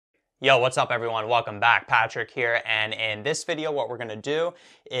Yo, what's up everyone? Welcome back. Patrick here, and in this video what we're going to do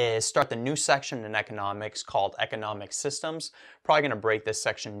is start the new section in economics called Economic Systems. Probably going to break this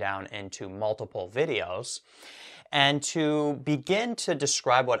section down into multiple videos. And to begin to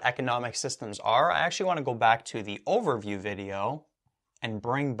describe what economic systems are, I actually want to go back to the overview video and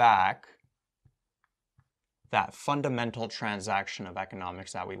bring back that fundamental transaction of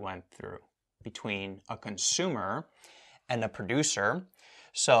economics that we went through between a consumer and a producer.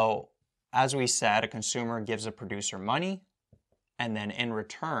 So as we said, a consumer gives a producer money, and then in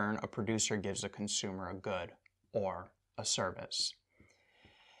return, a producer gives a consumer a good or a service.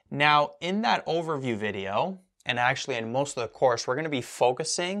 Now, in that overview video, and actually in most of the course, we're going to be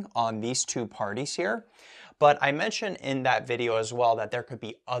focusing on these two parties here. But I mentioned in that video as well that there could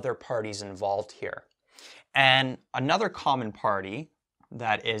be other parties involved here. And another common party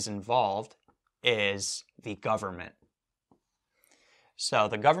that is involved is the government. So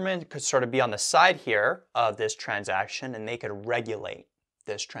the government could sort of be on the side here of this transaction, and they could regulate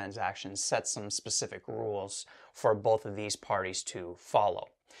this transaction, set some specific rules for both of these parties to follow.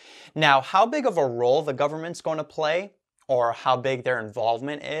 Now, how big of a role the government's going to play, or how big their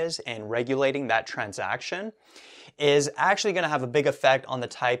involvement is in regulating that transaction, is actually going to have a big effect on the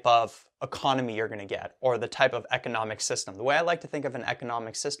type of economy you're going to get, or the type of economic system. The way I like to think of an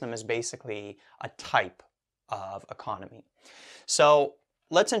economic system is basically a type of economy. So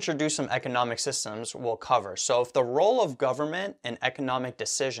let's introduce some economic systems we'll cover. So if the role of government in economic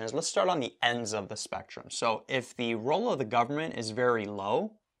decisions, let's start on the ends of the spectrum. So if the role of the government is very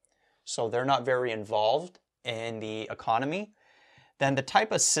low, so they're not very involved in the economy, then the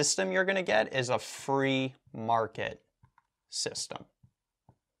type of system you're going to get is a free market system.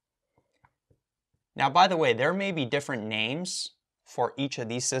 Now, by the way, there may be different names for each of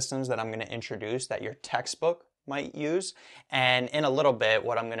these systems that I'm going to introduce that your textbook might use. And in a little bit,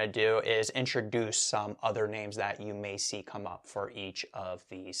 what I'm going to do is introduce some other names that you may see come up for each of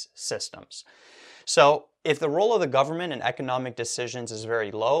these systems. So if the role of the government in economic decisions is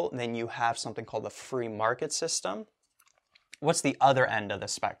very low, then you have something called the free market system. What's the other end of the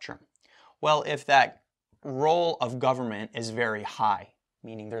spectrum? Well, if that role of government is very high,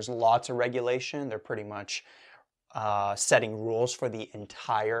 meaning there's lots of regulation, they're pretty much setting rules for the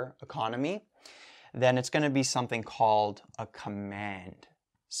entire economy, then it's going to be something called a command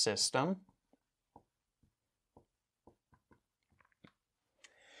system.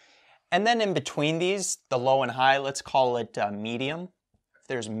 And then in between these, the low and high, let's call it medium. If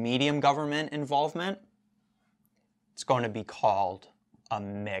there's medium government involvement, it's going to be called a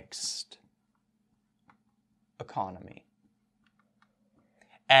mixed economy.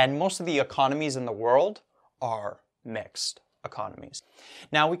 And most of the economies in the world are mixed economies.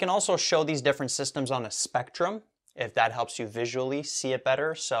 Now, we can also show these different systems on a spectrum, if that helps you visually see it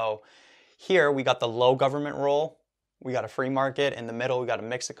better. So here we got the low government role, we got a free market, in the middle we got a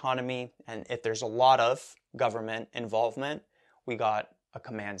mixed economy, and if there's a lot of government involvement, we got a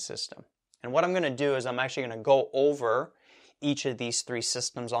command system. And what I'm going to do is I'm actually going to go over each of these three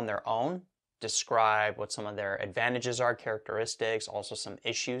systems on their own, describe what some of their advantages are, characteristics, also some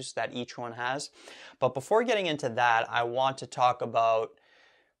issues that each one has. But before getting into that, I want to talk about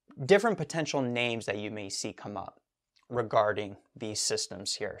different potential names that you may see come up regarding these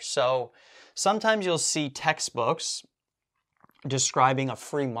systems here. So sometimes you'll see textbooks describing a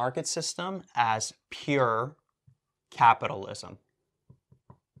free market system as pure capitalism,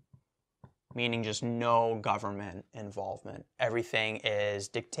 meaning just no government involvement. Everything is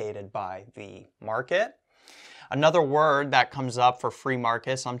dictated by the market. Another word that comes up for free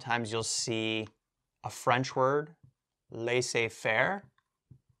market, sometimes you'll see a French word, laissez-faire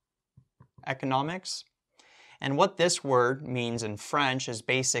economics. And what this word means in French is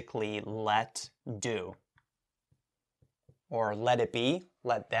basically let do, or let it be,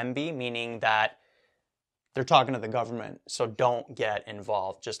 let them be, meaning that they're talking to the government, so don't get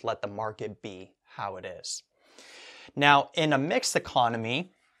involved. Just let the market be how it is. Now, in a mixed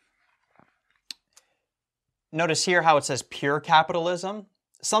economy, notice here how it says pure capitalism.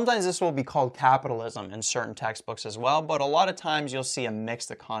 Sometimes this will be called capitalism in certain textbooks as well, but a lot of times you'll see a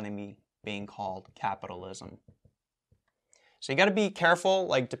mixed economy being called capitalism. So you got to be careful,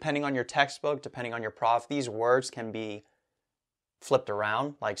 like depending on your textbook, depending on your prof, these words can be flipped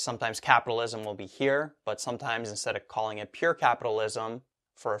around. Like sometimes capitalism will be here, but sometimes instead of calling it pure capitalism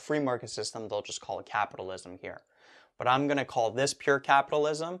for a free market system, they'll just call it capitalism here. But I'm going to call this pure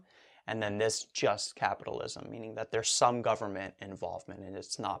capitalism and then this just capitalism, meaning that there's some government involvement and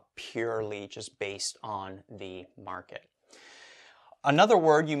it's not purely just based on the market. Another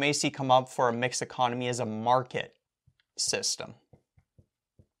word you may see come up for a mixed economy is a market system.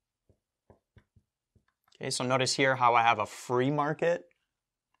 Okay, so notice here how I have a free market,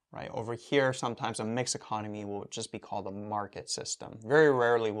 right? Over here, sometimes a mixed economy will just be called a market system. Very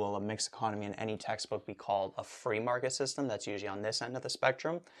rarely will a mixed economy in any textbook be called a free market system. That's usually on this end of the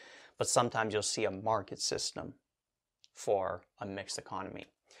spectrum. But sometimes you'll see a market system for a mixed economy.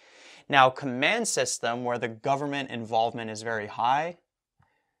 Now, command system, where the government involvement is very high,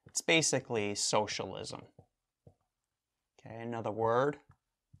 it's basically socialism. Okay, another word,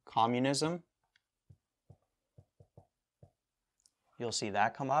 communism. You'll see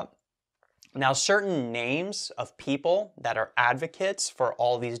that come up. Now, certain names of people that are advocates for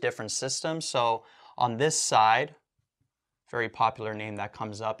all these different systems. So on this side, very popular name that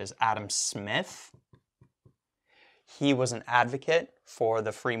comes up is Adam Smith. He was an advocate for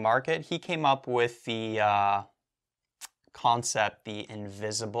the free market. He came up with the concept, the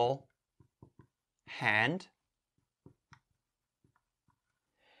invisible hand.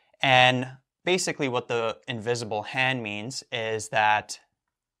 And basically what the invisible hand means is that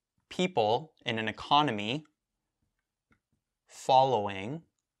people in an economy following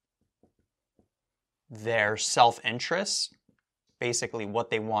their self-interest, basically what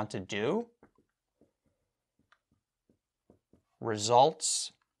they want to do,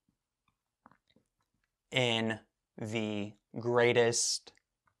 results in the greatest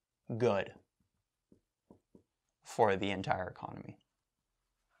good for the entire economy.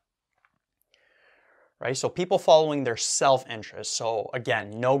 Right? So people following their self-interest. So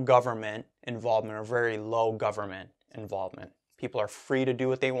again, no government involvement or very low government involvement. People are free to do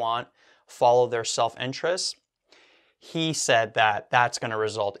what they want, follow their self-interest. He said that that's going to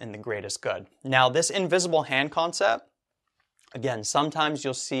result in the greatest good. Now, this invisible hand concept, again, sometimes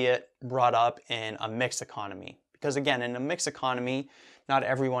you'll see it brought up in a mixed economy. Because again, in a mixed economy, not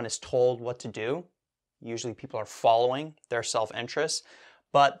everyone is told what to do. Usually people are following their self-interest,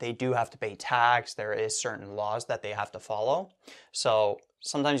 but they do have to pay tax. There is certain laws that they have to follow. So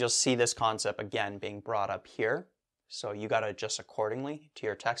sometimes you'll see this concept again being brought up here. So you got to adjust accordingly to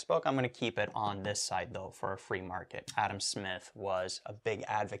your textbook. I'm going to keep it on this side though for a free market. Adam Smith was a big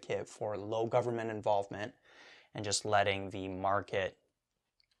advocate for low government involvement and just letting the market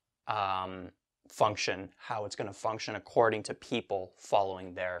function, how it's going to function according to people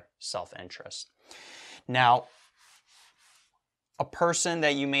following their self-interest. Now, a person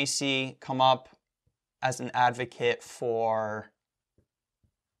that you may see come up as an advocate for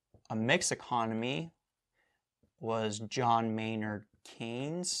a mixed economy was John Maynard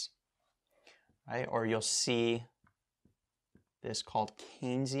Keynes, right? Or you'll see this called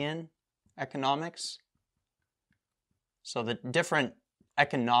Keynesian Economics. So the different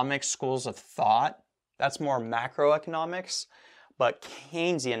economic schools of thought, that's more macroeconomics, but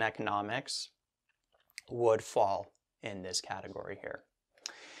Keynesian economics would fall in this category here.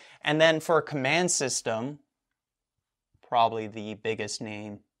 And then for a command system, probably the biggest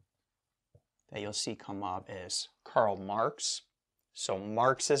name that you'll see come up is Karl Marx. So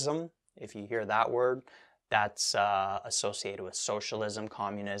Marxism, if you hear that word, that's associated with socialism,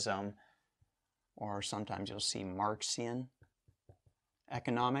 communism, or sometimes you'll see Marxian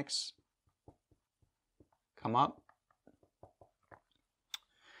economics come up.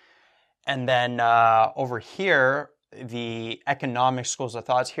 And then over here, the economic schools of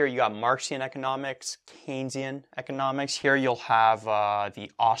thoughts. Here you got Marxian economics, Keynesian economics. Here you'll have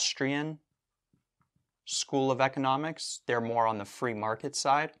the Austrian school of economics. They're more on the free market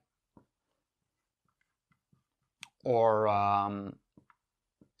side. Or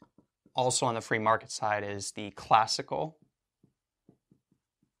also on the free market side is the classical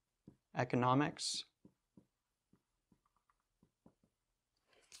economics.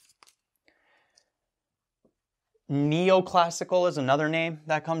 Neoclassical is another name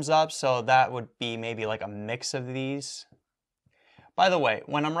that comes up, so that would be maybe like a mix of these. By the way,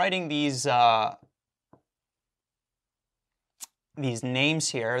 when I'm writing these names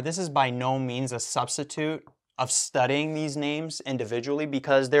here, this is by no means a substitute of studying these names individually,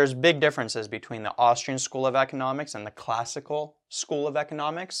 because there's big differences between the Austrian School of Economics and the Classical School of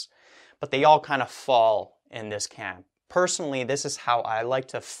Economics, but they all kind of fall in this camp. Personally, this is how I like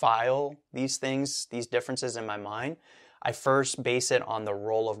to file these things, these differences in my mind. I first base it on the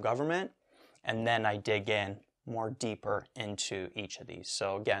role of government, and then I dig in more deeper into each of these.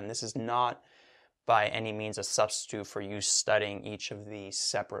 So again, this is not by any means a substitute for you studying each of these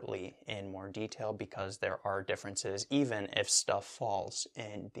separately in more detail, because there are differences even if stuff falls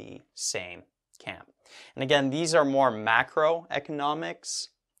in the same camp. And again, these are more macroeconomics,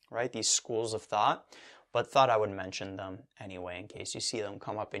 right? These schools of thought, but thought I would mention them anyway in case you see them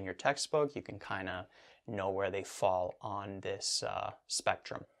come up in your textbook. You can kind of know where they fall on this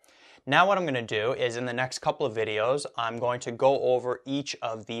spectrum. Now what I'm going to do is in the next couple of videos, I'm going to go over each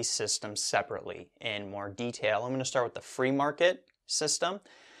of these systems separately in more detail. I'm going to start with the free market system.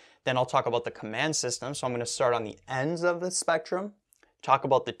 Then I'll talk about the command system. So I'm going to start on the ends of the spectrum, talk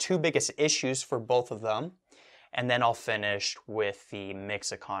about the two biggest issues for both of them, and then I'll finish with the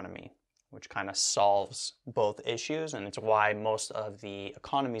mixed economy, which kind of solves both issues, and it's why most of the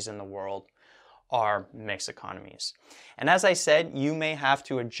economies in the world are mixed economies. And as I said, you may have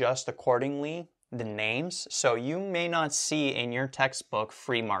to adjust accordingly the names. So you may not see in your textbook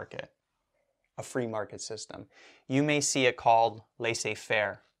free market, a free market system. You may see it called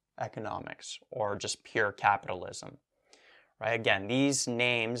laissez-faire economics or just pure capitalism, right? Again, these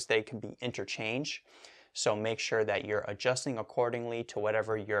names, they can be interchanged. So make sure that you're adjusting accordingly to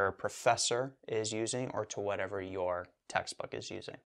whatever your professor is using or to whatever your textbook is using.